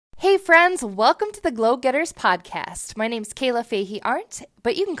Hey friends, welcome to the Glow Getters podcast. My name's Kayla Fahey Arndt,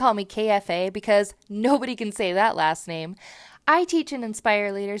 but you can call me KFA because nobody can say that last name. I teach and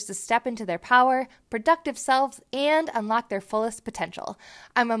inspire leaders to step into their power, productive selves, and unlock their fullest potential.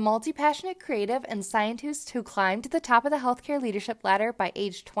 I'm a multi-passionate creative and scientist who climbed to the top of the healthcare leadership ladder by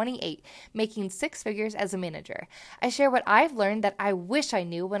age 28, making six figures as a manager. I share what I've learned that I wish I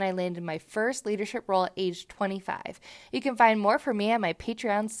knew when I landed my first leadership role at age 25. You can find more from me on my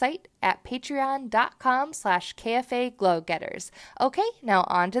Patreon site at patreon.com/KFA Glowgetters. Okay, now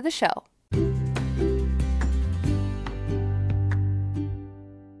on to the show.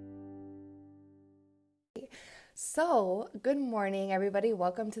 So, good morning, everybody.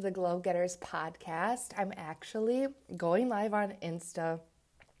 Welcome to the Glow Getters podcast. I'm actually going live on Insta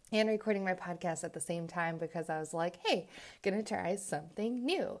and recording my podcast at the same time because I was like, hey, gonna try something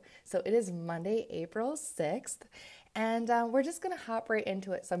new. So it is Monday, April 6th, and we're just gonna hop right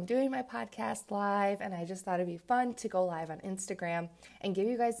into it. So I'm doing my podcast live, and I just thought it'd be fun to go live on Instagram and give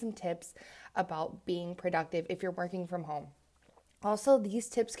you guys some tips about being productive if you're working from home. Also, these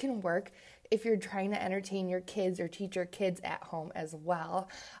tips can work if you're trying to entertain your kids or teach your kids at home as well.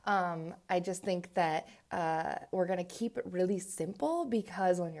 I just think that we're going to keep it really simple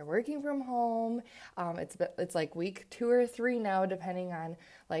because when you're working from home, it's like week 2 or 3 now, depending on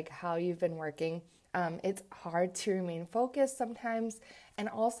like how you've been working. It's hard to remain focused sometimes. And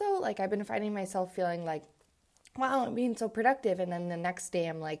also, like, I've been finding myself feeling like, wow, I'm being so productive. And then the next day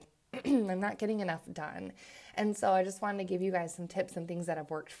I'm like, I'm not getting enough done. And so I just wanted to give you guys some tips and things that have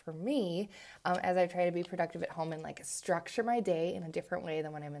worked for me as I try to be productive at home and like structure my day in a different way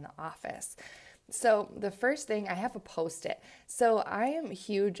than when I'm in the office. So the first thing, I have a Post-it. So I am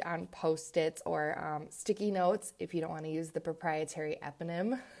huge on Post-its or sticky notes, if you don't want to use the proprietary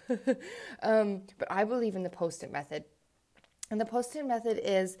eponym. But I believe in the Post-it method. And the Post-it method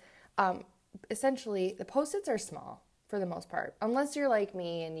is essentially, the Post-its are small for the most part, unless you're like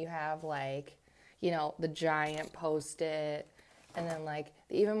me and you have like, you know, the giant Post-it and then like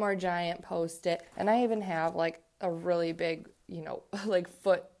the even more giant Post-it. And I even have like a really big, you know, like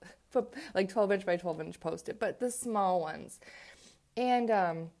foot like 12 inch by 12 inch Post-it, but the small ones.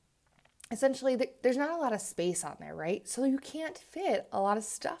 And essentially there's not a lot of space on there, right? So you can't fit a lot of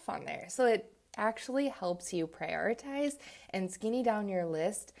stuff on there. So it actually helps you prioritize and skinny down your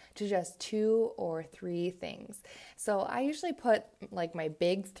list to just 2 or 3 things. So I usually put like my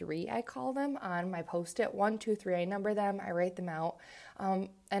big 3, I call them, on my Post-it. 1, 2, 3, I number them, I write them out. And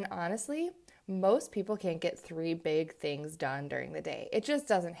honestly, most people can't get 3 big things done during the day. It just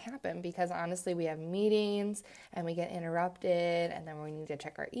doesn't happen because honestly, we have meetings and we get interrupted and then we need to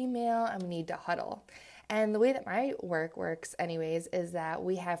check our email and we need to huddle. And the way that my work works anyways is that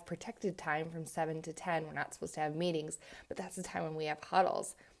we have protected time from 7 to 10. We're not supposed to have meetings, but that's the time when we have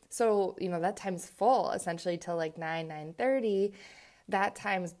huddles. So, you know, that time's full essentially till like 9:30. That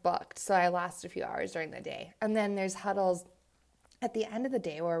time's booked. So I lost a few hours during the day. And then there's huddles at the end of the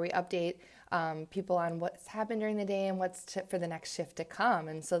day where we update people on what's happened during the day and what's for the next shift to come.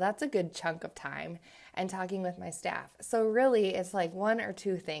 And so that's a good chunk of time, and talking with my staff. So really it's like 1 or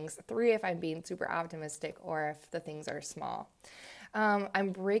 2 things, 3 if I'm being super optimistic or if the things are small.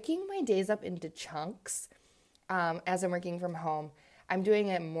 I'm breaking my days up into chunks as I'm working from home. I'm doing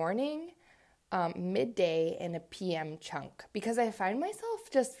it morning, midday, and a PM chunk because I find myself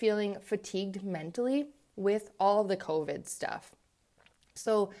just feeling fatigued mentally with all of the COVID stuff.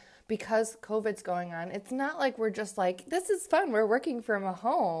 So because COVID's going on, it's not like we're just like, this is fun, we're working from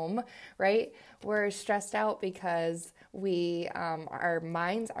home, right? We're stressed out because our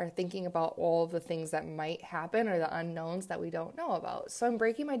minds are thinking about all the things that might happen or the unknowns that we don't know about. So I'm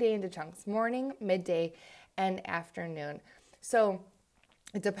breaking my day into chunks, morning, midday, and afternoon. So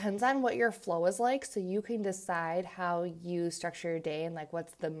it depends on what your flow is like, so you can decide how you structure your day and like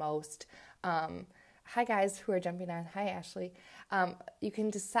what's the most, hi guys who are jumping on, hi Ashley. You can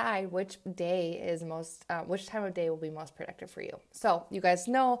decide which day is which time of day will be most productive for you. So you guys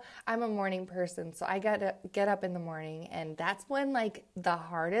know I'm a morning person, so I gotta get up in the morning, and that's when like the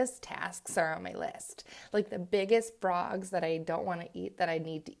hardest tasks are on my list. Like the biggest frogs that I don't want to eat that I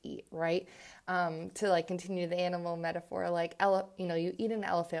need to eat, right? To like continue the animal metaphor, like, you eat an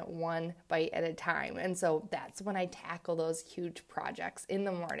elephant 1 bite at a time. And so that's when I tackle those huge projects in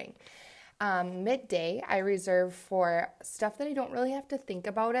the morning. Midday, I reserve for stuff that I don't really have to think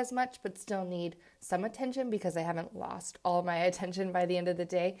about as much, but still need some attention because I haven't lost all my attention by the end of the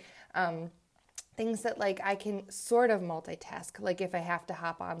day. Things that like I can sort of multitask, like if I have to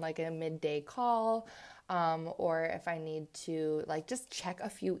hop on like a midday call, or if I need to like just check a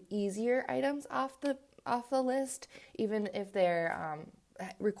few easier items off the list, even if they're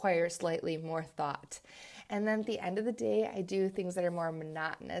require slightly more thought. And then at the end of the day, I do things that are more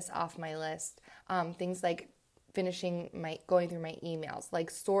monotonous off my list. Things like going through my emails, like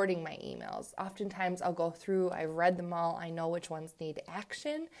sorting my emails. Oftentimes I'll go through, I've read them all, I know which ones need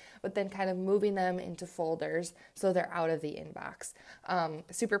action, but then kind of moving them into folders so they're out of the inbox.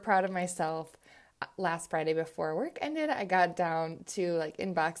 Super proud of myself. Last Friday before work ended, I got down to like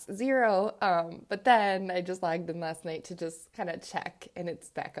inbox 0, but then I just logged in last night to just kind of check, and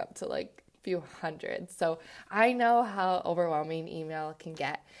it's back up to like a few hundred. So I know how overwhelming email can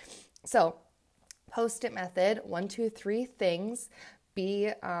get. So Post-it method, 1, 2, 3 things.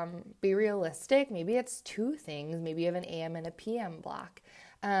 Be realistic. Maybe it's 2 things. Maybe you have an AM and a PM block.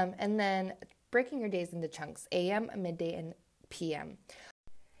 And then breaking your days into chunks, AM, midday, and PM.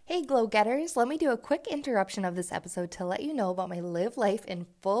 Hey Glow Getters, let me do a quick interruption of this episode to let you know about my Live Life in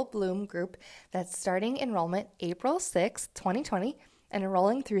Full Bloom group that's starting enrollment April 6th, 2020, and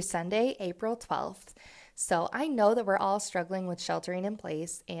enrolling through Sunday, April 12th. So I know that we're all struggling with sheltering in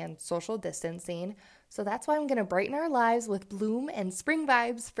place and social distancing, so that's why I'm going to brighten our lives with bloom and spring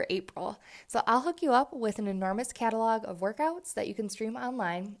vibes for April. So I'll hook you up with an enormous catalog of workouts that you can stream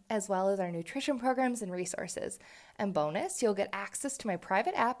online, as well as our nutrition programs and resources. And bonus, you'll get access to my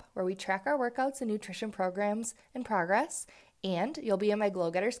private app where we track our workouts and nutrition programs in progress, and you'll be in my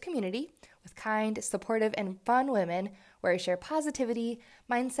Glow Getters community with kind, supportive, and fun women where I share positivity,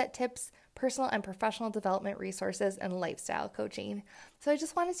 mindset tips, personal and professional development resources, and lifestyle coaching. So I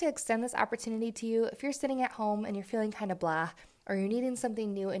just wanted to extend this opportunity to you if you're sitting at home and you're feeling kind of blah, or you're needing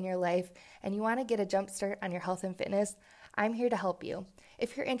something new in your life and you want to get a jump start on your health and fitness. I'm here to help you.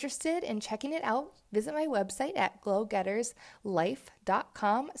 If you're interested in checking it out, visit my website at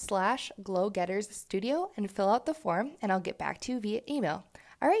glowgetterslife.com/glowgettersstudio and fill out the form, and I'll get back to you via email.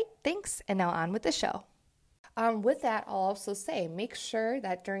 All right, thanks, and now on with the show. With that, I'll also say, make sure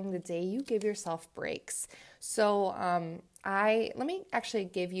that during the day you give yourself breaks. So let me actually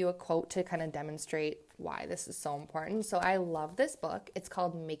give you a quote to kind of demonstrate why this is so important. So I love this book. It's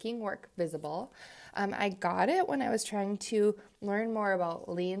called Making Work Visible. I got it when I was trying to learn more about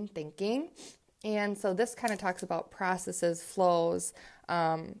lean thinking. And so this kind of talks about processes, flows,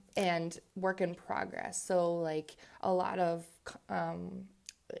 and work in progress. So like a lot of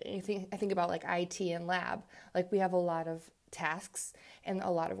I think about like IT and lab, like we have a lot of tasks and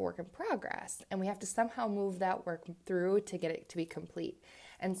a lot of work in progress, and we have to somehow move that work through to get it to be complete.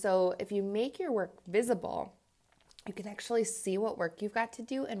 And so if you make your work visible, you can actually see what work you've got to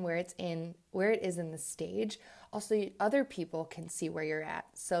do and where it is in the stage. Also, other people can see where you're at,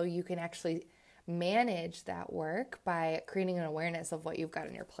 so you can actually manage that work by creating an awareness of what you've got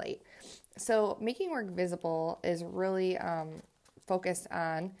on your plate. So making work visible is really focused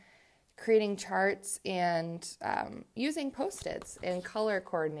on creating charts and using Post-its and color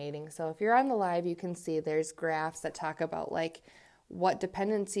coordinating. So if you're on the live, you can see there's graphs that talk about like what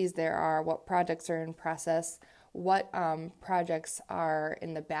dependencies there are, what projects are in process, what projects are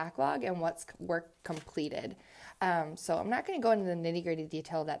in the backlog, and what's work completed. So I'm not going to go into the nitty-gritty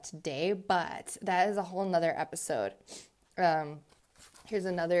detail of that today, but that is a whole nother episode. Here's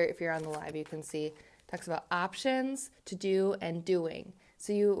another, if you're on the live, you can see talks about options, to do, and doing.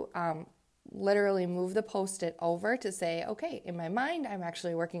 So you literally move the Post-it over to say, okay, in my mind, I'm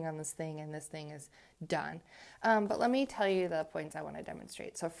actually working on this thing, and this thing is done. But let me tell you the points I want to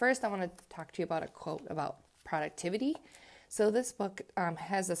demonstrate. So first, I want to talk to you about a quote about productivity. So this book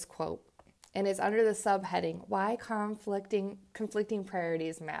has this quote, and it's under the subheading, Why Conflicting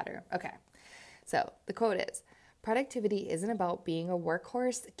Priorities Matter. Okay, so the quote is, productivity isn't about being a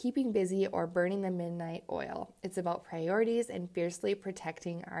workhorse, keeping busy, or burning the midnight oil. It's about priorities and fiercely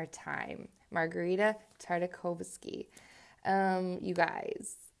protecting our time. Margarita Tartakovsky. You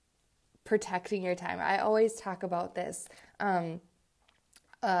guys, protecting your time. I always talk about this. How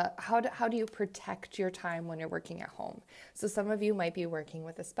do you protect your time when you're working at home? So some of you might be working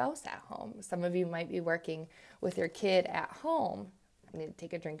with a spouse at home. Some of you might be working with your kid at home. I need to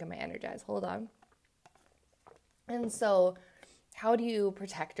take a drink of my Energize. Hold on. And so how do you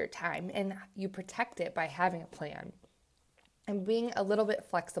protect your time? And you protect it by having a plan and being a little bit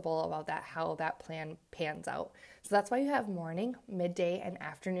flexible about that, how that plan pans out. So that's why you have morning, midday, and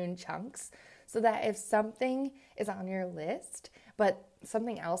afternoon chunks, so that if something is on your list, but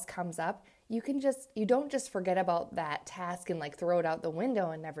something else comes up, you don't just forget about that task and like throw it out the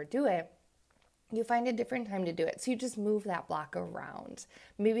window and never do it. You find a different time to do it. So you just move that block around.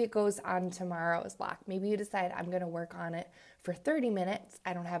 Maybe it goes on tomorrow's block. Maybe you decide I'm going to work on it for 30 minutes.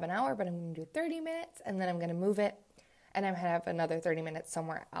 I don't have an hour, but I'm going to do 30 minutes, and then I'm going to move it, and I'm going to have another 30 minutes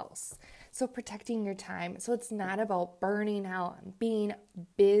somewhere else. So protecting your time. So it's not about burning out and being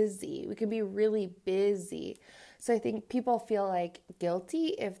busy. We can be really busy. So I think people feel like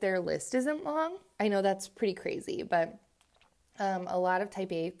guilty if their list isn't long. I know that's pretty crazy, but a lot of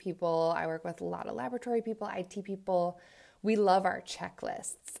type A people, I work with a lot of laboratory people, IT people, we love our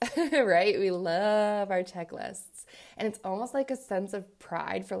checklists, right? We love our checklists. And it's almost like a sense of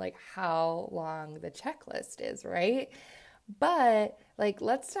pride for like how long the checklist is, right? But like,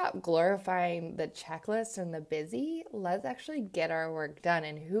 let's stop glorifying the checklist and the busy. Let's actually get our work done.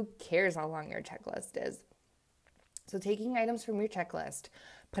 And who cares how long your checklist is? So taking items from your checklist,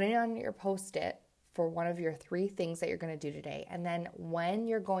 putting it on your Post-it for one of your 3 things that you're going to do today. And then when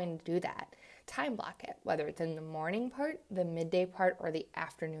you're going to do that, time block it, whether it's in the morning part, the midday part, or the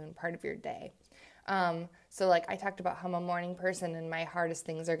afternoon part of your day. So like I talked about how I'm a morning person and my hardest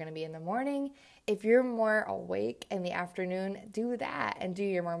things are going to be in the morning. If you're more awake in the afternoon, do that and do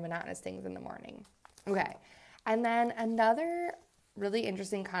your more monotonous things in the morning. Okay. And then another really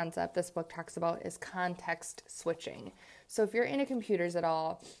interesting concept this book talks about is context switching. So if you're into computers at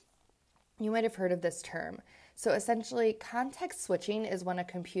all, you might have heard of this term. So essentially, context switching is when a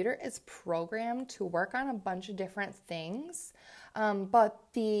computer is programmed to work on a bunch of different things, but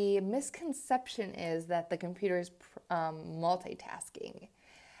the misconception is that the computer is multitasking.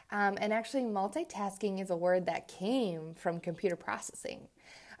 And actually, multitasking is a word that came from computer processing.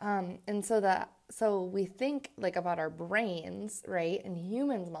 And so we think like about our brains, right? And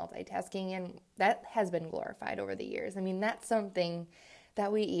humans multitasking, and that has been glorified over the years. I mean, that's something that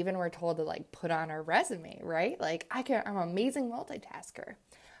we even were told to like put on our resume, right? Like I'm an amazing multitasker.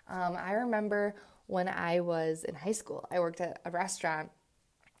 I remember when I was in high school, I worked at a restaurant,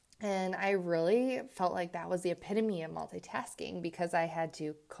 and I really felt like that was the epitome of multitasking because I had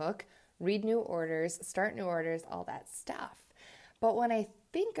to cook, read new orders, start new orders, all that stuff. But when I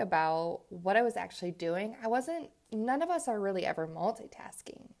think about what I was actually doing, none of us are really ever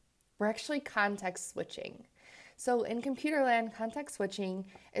multitasking. We're actually context switching. So in computer land, context switching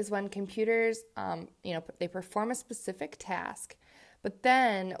is when computers, they perform a specific task, but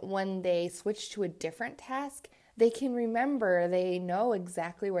then when they switch to a different task, they can remember, they know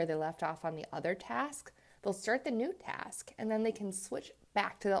exactly where they left off on the other task. They'll start the new task, and then they can switch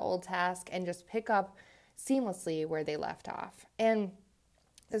back to the old task and just pick up seamlessly where they left off. And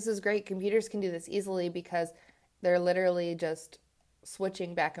this is great. Computers can do this easily because they're literally just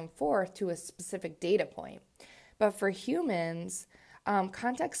switching back and forth to a specific data point. But for humans,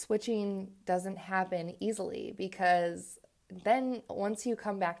 context switching doesn't happen easily because then once you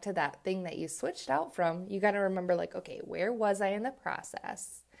come back to that thing that you switched out from, you got to remember like, okay, where was I in the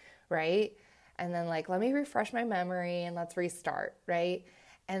process, right? And then like, let me refresh my memory and let's restart, right?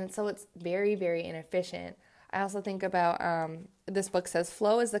 And so it's very, very inefficient. I also think about, this book says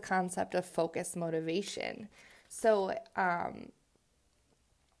flow is the concept of focus motivation. So, and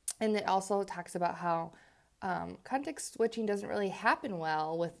it also talks about how context switching doesn't really happen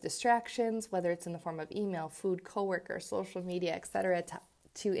well with distractions, whether it's in the form of email, food, coworkers, social media, etc.,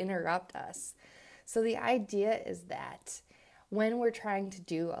 to interrupt us. So the idea is that when we're trying to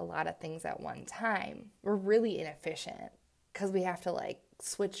do a lot of things at one time, we're really inefficient because we have to like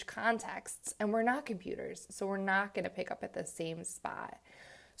switch contexts, and we're not computers, so we're not going to pick up at the same spot.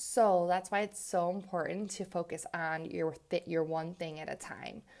 So that's why it's so important to focus on your one thing at a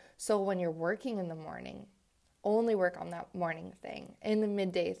time. So when you're working in the morning, only work on that morning thing. In the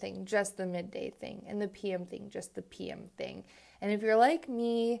midday thing, just the midday thing. In the PM thing, just the PM thing. And if you're like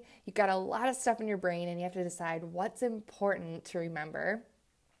me, you've got a lot of stuff in your brain and you have to decide what's important to remember.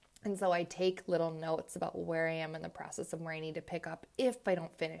 And so I take little notes about where I am in the process of where I need to pick up if I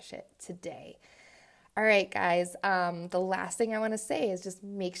don't finish it today. All right, guys, the last thing I want to say is just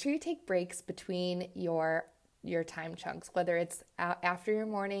make sure you take breaks between your time chunks, whether it's after your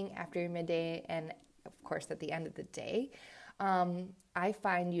morning, after your midday, and of course at the end of the day. I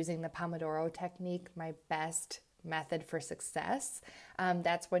find using the Pomodoro technique my best method for success.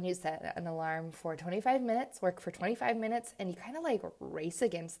 That's when you set an alarm for 25 minutes, work for 25 minutes, and you kind of like race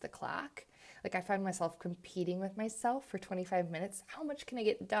against the clock. Like I find myself competing with myself for 25 minutes. How much can I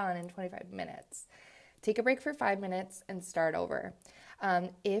get done in 25 minutes? Take a break for 5 minutes and start over.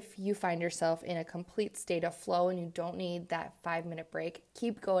 If you find yourself in a complete state of flow and you don't need that 5-minute break,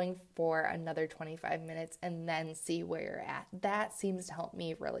 keep going for another 25 minutes and then see where you're at. That seems to help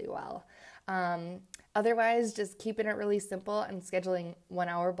me really well. Otherwise, just keeping it really simple and scheduling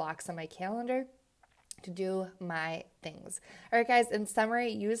 1-hour blocks on my calendar to do my things. All right, guys, in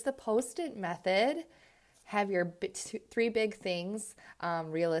summary, use the Post-it method. Have your 3 big things.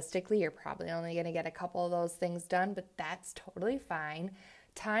 Realistically, you're probably only going to get a couple of those things done, but that's totally fine.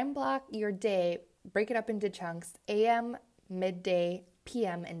 Time block your day, break it up into chunks, AM, midday,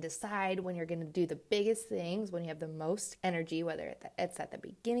 PM, and decide when you're going to do the biggest things, when you have the most energy, whether it's at the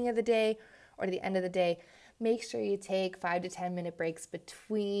beginning of the day or the end of the day. Make sure you take 5 to 10 minute breaks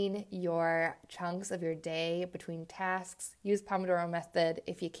between your chunks of your day, between tasks. Use Pomodoro method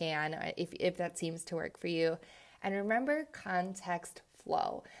if you can, if that seems to work for you. And remember context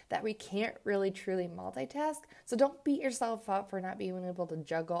flow, that we can't really truly multitask. So don't beat yourself up for not being able to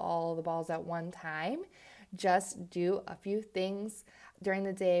juggle all the balls at one time. Just do a few things during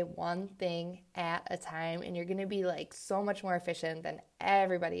the day, one thing at a time, and you're going to be like so much more efficient than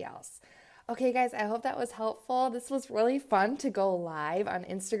everybody else. Okay, guys, I hope that was helpful. This was really fun to go live on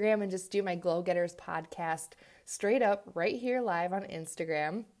Instagram and just do my Glow Getters podcast straight up right here live on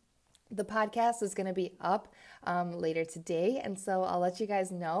Instagram. The podcast is going to be up later today, and so I'll let you guys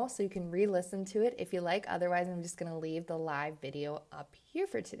know so you can re-listen to it if you like. Otherwise, I'm just going to leave the live video up here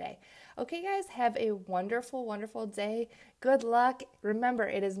for today. Okay, guys, have a wonderful, wonderful day. Good luck. Remember,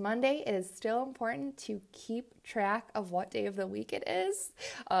 it is Monday. It is still important to keep track of what day of the week it is.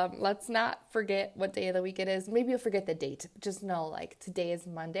 Let's not forget what day of the week it is. Maybe you'll forget the date. Just know, like, today is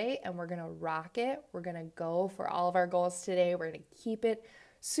Monday, and we're going to rock it. We're going to go for all of our goals today. We're going to keep it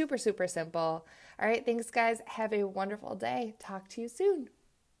super, super simple. All right, thanks, guys. Have a wonderful day. Talk to you soon.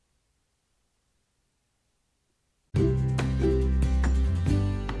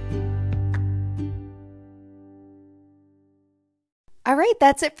 All right,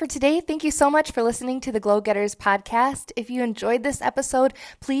 that's it for today. Thank you so much for listening to the Glow Getters podcast. If you enjoyed this episode,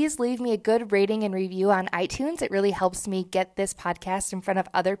 please leave me a good rating and review on iTunes. It really helps me get this podcast in front of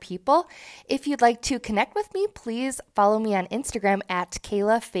other people. If you'd like to connect with me, please follow me on Instagram at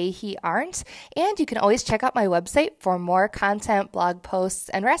Kayla Fahey Arndt. And you can always check out my website for more content, blog posts,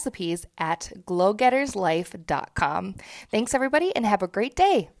 and recipes at glowgetterslife.com. Thanks, everybody, and have a great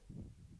day.